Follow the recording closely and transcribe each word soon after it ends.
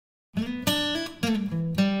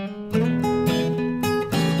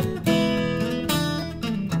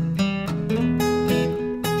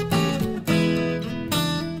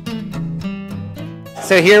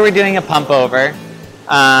So here we're doing a pump over.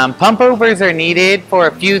 Pump overs are needed for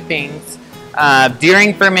a few things.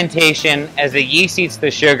 During fermentation, as the yeast eats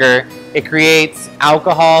the sugar, it creates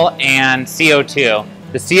alcohol and CO2.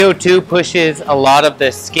 The CO2 pushes a lot of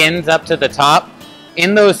the skins up to the top.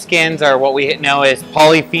 In those skins are what we know as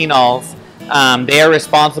polyphenols. They are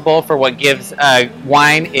responsible for what gives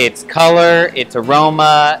wine its color, its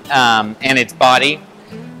aroma, and its body.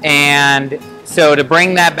 And so to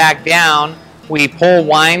bring that back down, we pull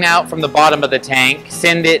wine out from the bottom of the tank,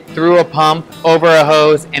 send it through a pump, over a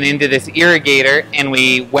hose, and into this irrigator, and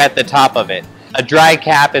we wet the top of it. A dry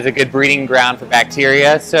cap is a good breeding ground for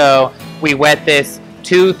bacteria, so we wet this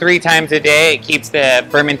 2-3 times a day. It keeps the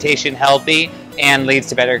fermentation healthy and leads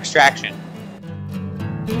to better extraction.